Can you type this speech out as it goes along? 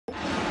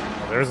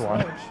there's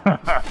one.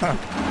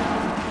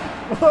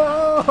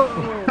 Whoa!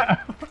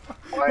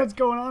 What's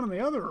going on in the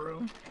other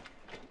room?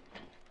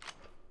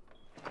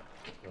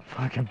 The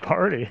fucking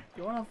party.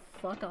 You wanna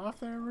fuck off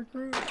there,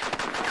 recruit?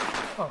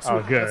 Oh, sweet.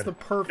 Oh, good. That's the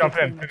perfect Jump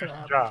thing in, that could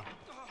finish the happen.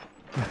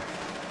 job.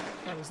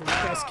 That is the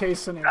best case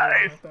scenario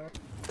Nice. right there.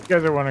 You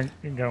guys are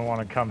gonna want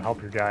to come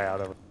help your guy out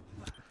over.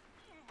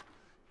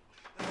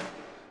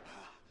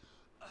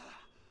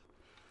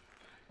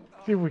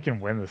 See if we can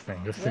win this thing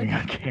just sitting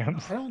on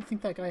cams. I don't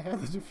think that guy had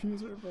the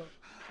diffuser, but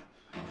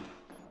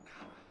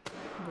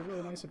it'd be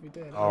really nice if he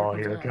did. Oh,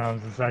 here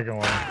comes the second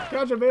one.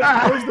 Gotcha,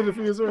 bitch. There's the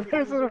diffuser.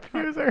 There's the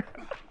diffuser.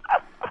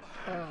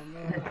 Oh,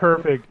 man.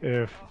 Perfect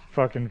if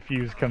fucking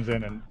Fuse comes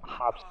in and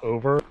hops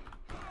over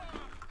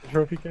the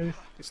trophy case.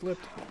 He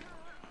slipped.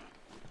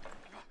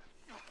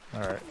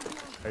 Alright.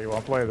 Hey, you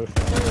want to play this?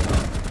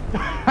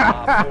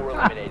 Op 4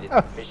 eliminated.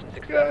 Mission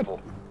successful.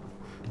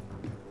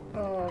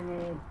 Oh,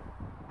 man.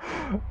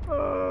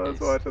 Oh, I was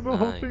watching the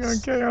whole thing on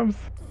cams.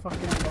 Fucking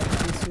love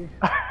PC.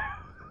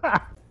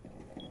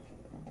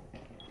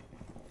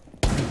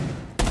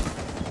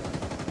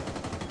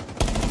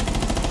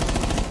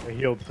 I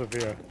healed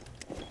Sophia.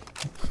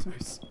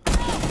 Nice.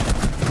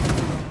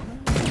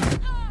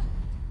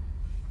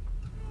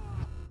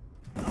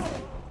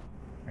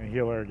 I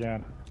heal her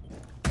again.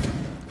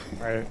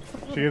 Alright.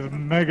 She is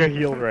mega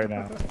healed right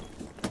now.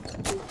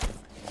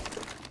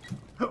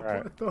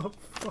 Alright. What the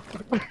fuck?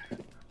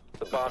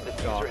 The bomb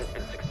diffuser has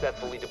been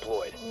successfully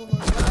deployed. Oh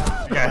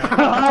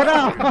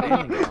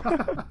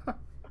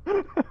no!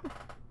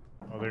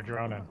 Oh, they're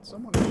droning.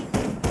 Someone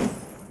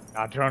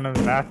Not droning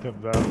in the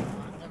bathtub though.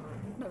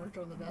 never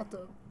drone the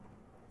bathtub.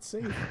 It's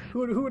safe.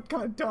 Who would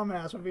kind of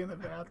dumbass would be in the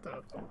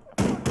bathtub?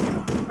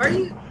 Are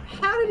you?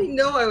 How did he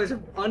know I was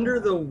under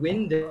the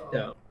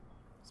window?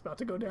 It's about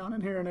to go down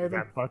in here, Nathan.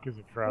 That fuck is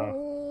a pro.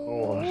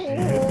 Oh, shit.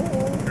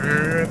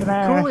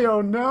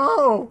 Coolio,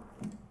 no!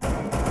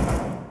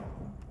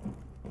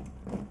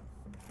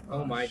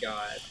 Oh my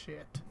god.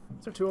 Shit.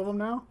 Is there two of them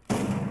now?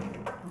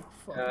 Oh,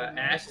 fuck.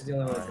 Ash is the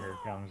only one. Here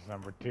comes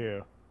number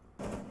 2.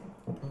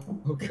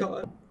 Oh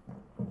god.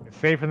 It's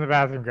safe in the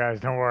bathroom, guys.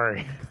 Don't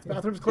worry. The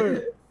bathroom's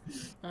clear.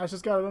 Ash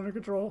just got it under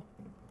control.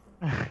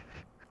 I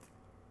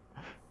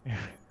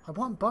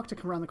want Buck to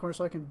come around the corner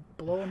so I can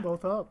blow them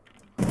both up.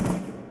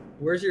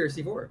 Where's your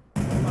C4?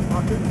 In my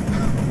pocket.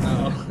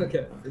 Oh,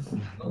 okay.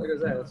 Oh, there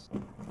goes Ash.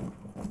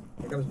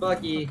 Here comes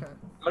Bucky. Okay.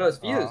 Oh no, it's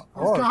Fuse.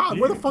 Oh, God,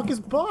 where the fuck is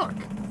Buck?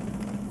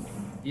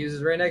 Fuse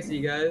is right next to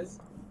you guys.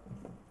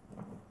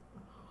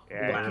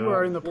 Yeah, You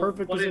are in the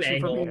perfect What an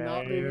position for me angle.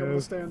 not being able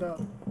to stand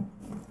up.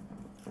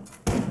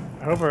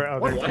 I hope our other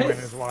What? twin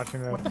is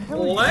watching this. What the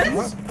hell What? are you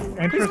What?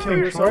 Interesting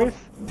yourself. choice.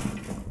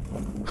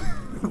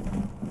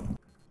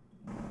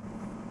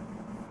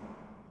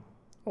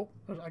 Oh,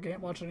 I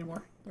can't watch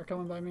anymore. They're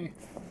coming by me.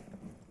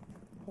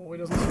 Oh, he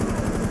doesn't see me.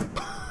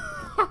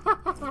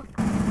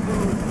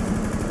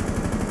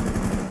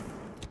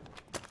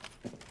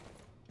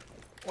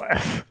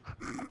 Wes.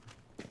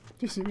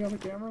 Do you see me on the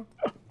camera?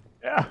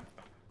 Yeah.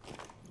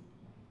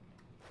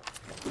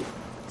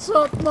 What's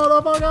up,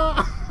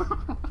 motherfucker?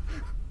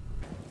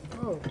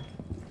 Oh.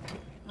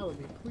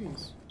 Elodie,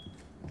 please.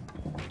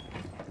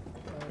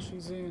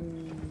 She's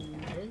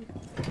in A.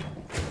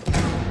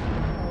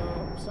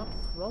 Stop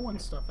throwing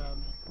stuff at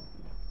me.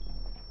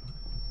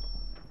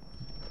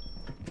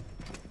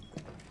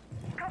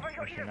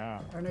 Where's she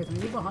now? Alright,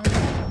 Nathan, you behind me.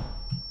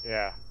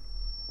 Yeah.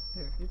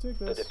 Here, you take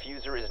The this.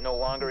 diffuser is no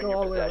longer in Go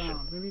all your the way possession.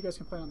 around. Maybe you guys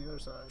can play on the other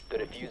side. The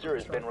diffuser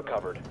has been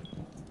recovered.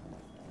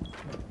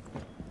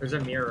 There's a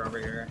mirror over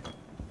here.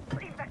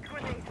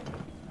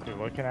 You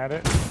looking at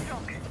it?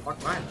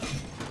 Fuck mine.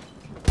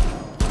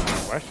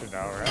 Question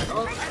now, right?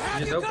 Oh,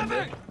 you just opened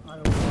it. I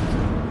don't know.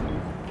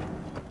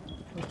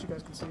 At least you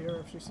guys can see her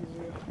if she sees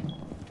you.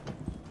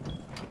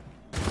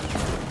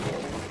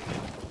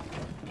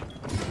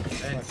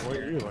 Like, what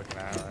are you looking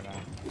at right now?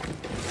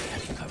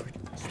 Covered.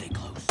 Stay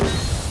close.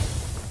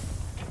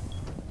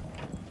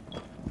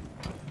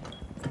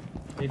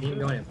 Dude, you can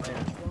go in and play it.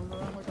 Running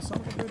around like a son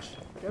of a bitch.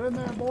 Get in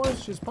there, boys.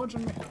 She's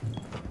punching me.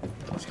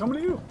 Oh, she's coming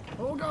to you.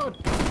 Oh, God.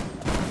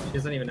 She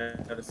doesn't even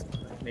notice.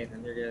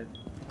 Nathan, you're good.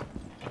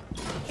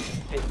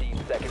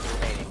 15 seconds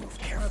remaining. Move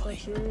Got carefully.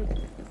 that shit.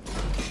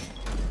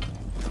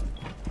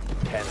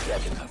 10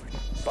 seconds.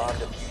 Bomb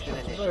diffusion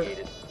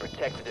initiated.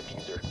 Protect the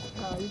diffuser.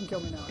 You can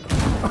kill me now.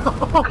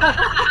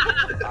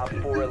 Op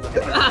 4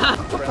 eliminated.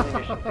 Friendly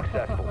mission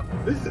successful.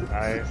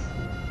 Nice.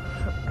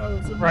 That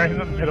was Right in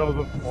the amazing. middle of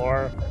the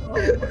floor. Oh,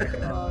 my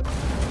God.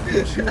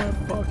 She went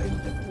fucking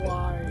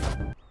fly.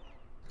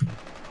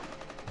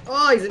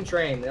 Oh, he's in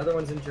train. The other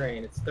one's in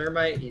train. It's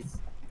Thermite. He's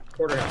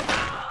quarter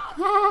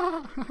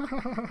health.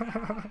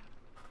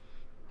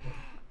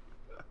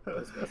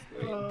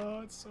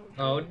 It's so good.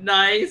 Oh,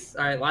 nice.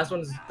 All right, last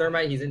one's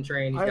Thermite. He's in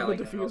train. He's I got have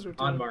the like diffuser,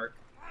 on too. mark.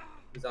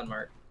 He's on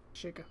mark.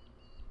 Shika.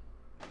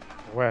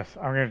 Wes,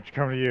 I'm gonna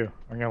come to you.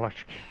 I'm gonna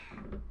electrocute.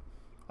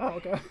 Oh,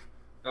 okay.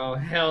 Oh,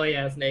 hell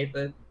yes,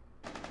 Nathan.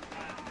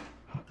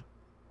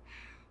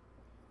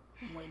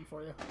 I'm waiting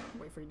for you.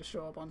 Wait for you to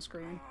show up on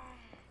screen.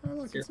 Hey,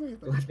 look, it's me.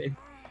 Living.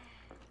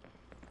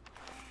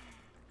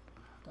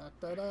 Da,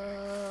 da,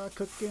 da,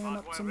 cooking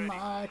up some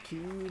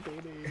IQ,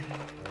 baby.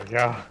 There we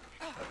go.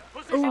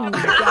 Ooh,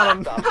 got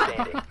him. Stop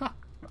standing.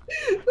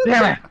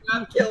 Damn it!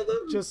 I killed him.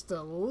 Just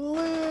a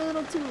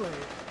little too late.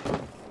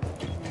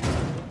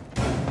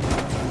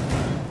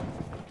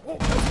 Oh,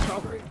 that's a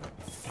chopper.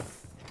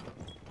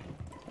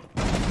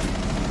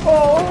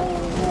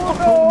 Oh,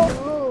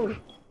 no!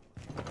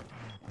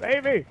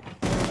 Baby!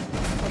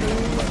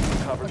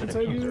 Cover I the can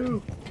save diffuser.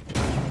 you.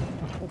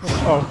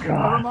 Oh, Never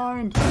God.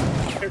 mind.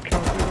 Here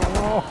comes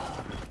the wall.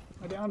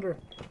 I downed her.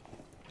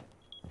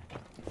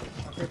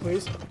 Okay,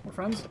 please. We're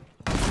friends.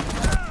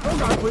 Oh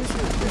God, please.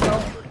 Please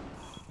help.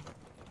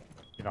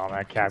 You know,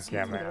 that cap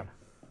cam, man.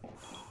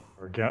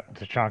 Or get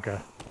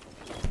Tachanka.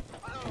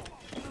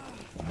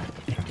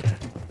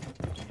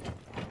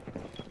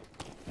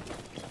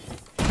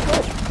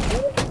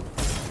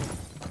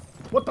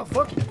 What the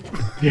fuck?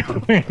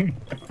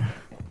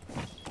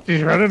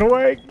 She's running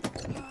away.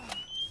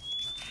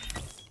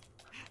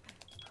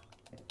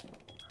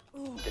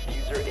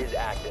 Diffuser is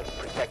active.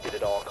 Protected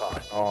at all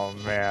costs. Oh,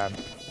 man.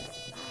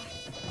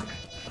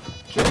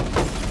 Shit.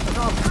 Fuck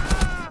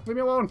off. Leave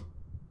me alone.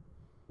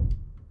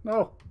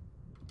 No.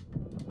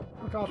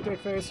 Fuck off, dick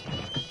face.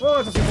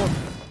 Oh, that's a sequel.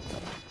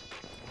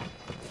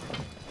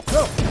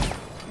 No.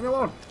 Leave me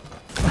alone.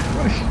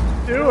 What is she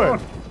Leave me doing?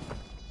 alone.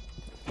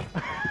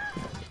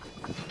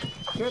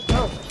 Shit,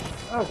 no.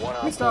 Oh, One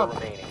on please four stop.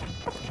 remaining.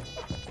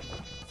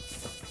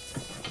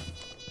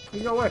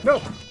 Please go away.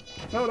 No.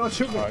 No, don't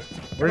shoot me. Alright,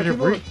 where's your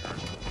Keep moving.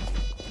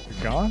 breach?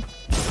 You gone?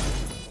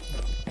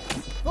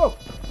 Oh.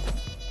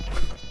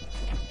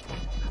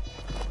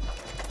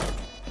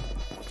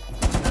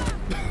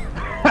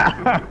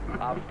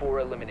 Op 4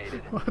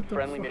 eliminated.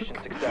 Friendly mission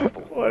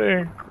successful. What an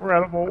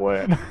incredible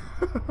win.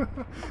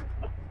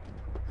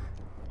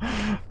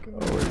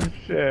 Holy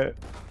shit.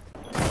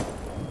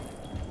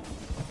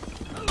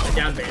 I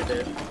down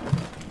bandit.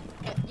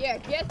 Yeah,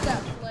 get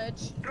that,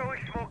 Fletch.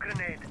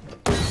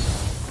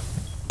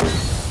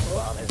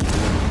 Bomb has been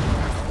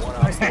one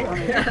on Nice four.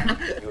 one. You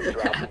have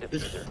dropped the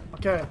diffuser.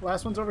 Okay,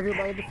 last one's over here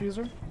by the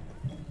diffuser.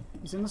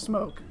 He's in the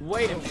smoke.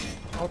 Wait a minute.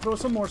 I'll throw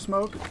some more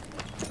smoke.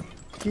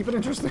 Keep it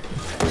interesting.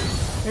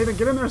 Nathan,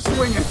 get in there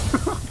swinging.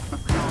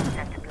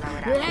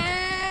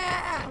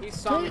 Yeah! He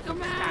saw me Take him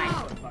from the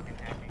out! sky. Fucking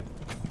hacking.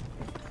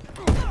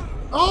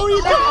 Oh,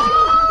 you got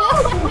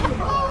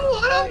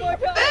Oh my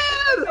god,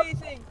 that's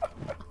amazing!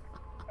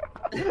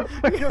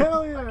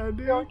 Hell yeah,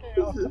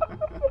 dude.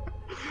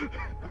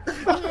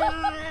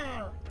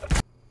 Yeah.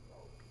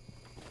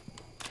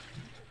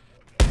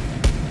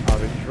 Oh,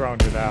 they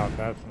droned it out.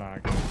 That's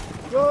not good.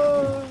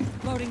 Whoa.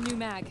 Loading new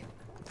mag.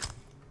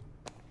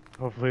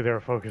 Hopefully they were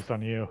focused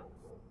on you.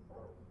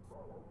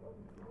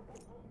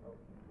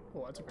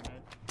 Oh, that's a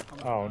grenade.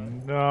 Oh,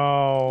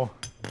 no. Oh,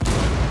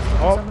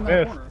 Oh, in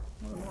that missed. corner.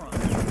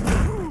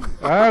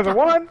 What a moron. The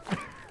one!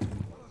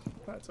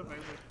 That's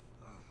amazing.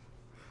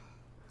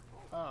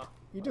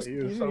 You just He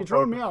was you so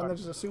drove me focused out on- and then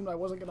just assumed I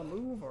wasn't gonna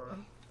move, or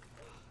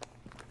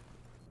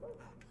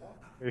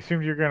They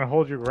assumed you were gonna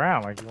hold your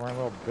ground like you weren't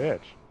a little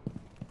bitch.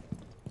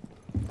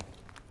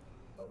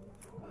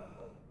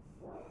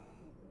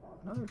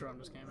 another drone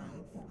just came in. I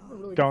have a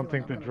really good Don't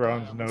feeling think the I'm gonna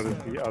drones die on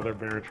noticed this. the other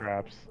bear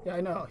traps. Yeah,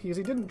 I know. He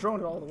didn't drone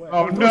it all the way.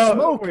 Oh, There's no!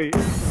 Smoke. Wait,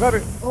 is that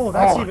a... Oh,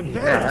 that's even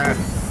better.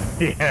 Yes!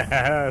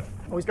 Yes!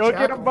 Oh, he's Go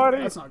get him, jackal. buddy!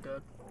 That's not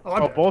good. Oh, Oh,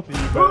 I'm both of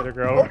you better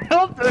go.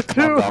 Help, there's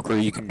two!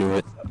 Valkyrie, you can do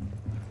it.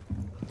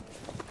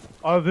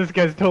 Oh, this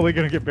guy's totally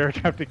gonna get bear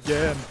trapped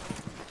again.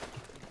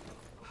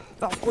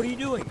 Valk, what are you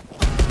doing?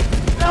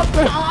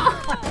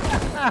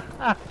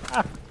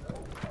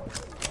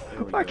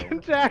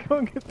 Fucking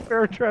Jackal gets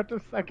bear trapped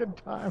a second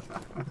time.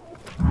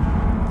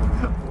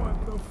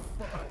 What the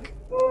fuck?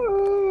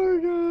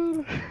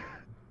 Oh my god.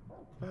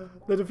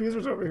 The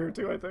diffuser's over here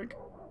too, I think.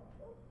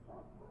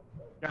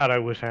 God, I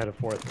wish I had a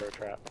fourth bear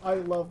trap. I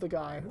love the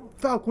guy.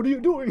 Falk, what are you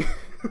doing?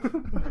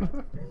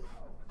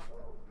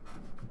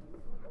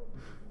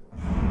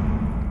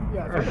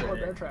 Yeah, if there's more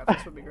bear trap,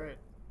 this would be great.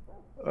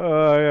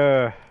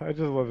 Yeah. I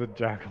just love that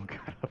Jackal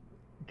got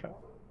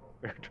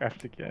bear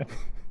trapped again.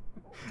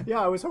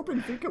 Yeah, I was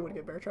hoping Fika would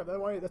get bear trapped.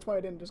 That's why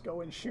I didn't just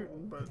go in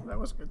shooting, but that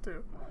was good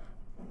too.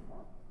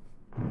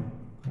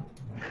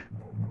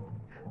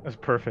 That's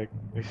perfect.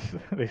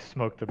 They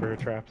smoked the bear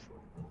traps.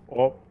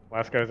 Oh,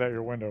 last guy's at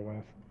your window,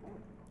 Wes.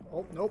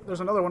 Oh, nope,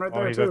 there's another one right Oh,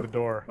 there he's too. at the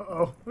door.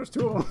 Uh-oh, there's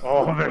two of them.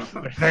 Oh,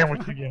 they're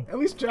sandwiched again. At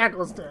least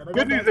Jackal's dead. I got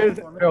Good news that is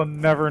for me. they'll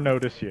never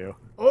notice you.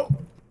 Oh,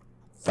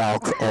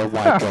 Valk, oh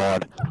my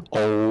god.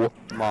 Oh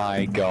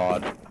my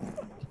god.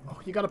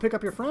 oh, you gotta pick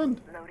up your friend.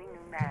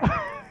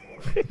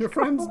 Your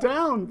friend's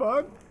down,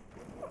 bud.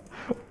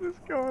 What's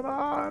going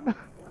on?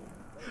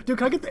 Dude,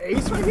 can I get the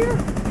ace right here?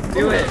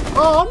 Do it.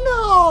 Oh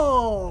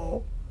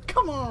no!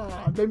 Come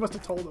on! They must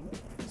have told him.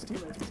 His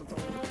teammates must have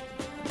told him.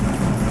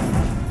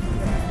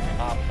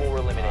 Op 4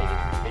 eliminated.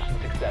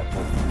 Mission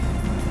successful.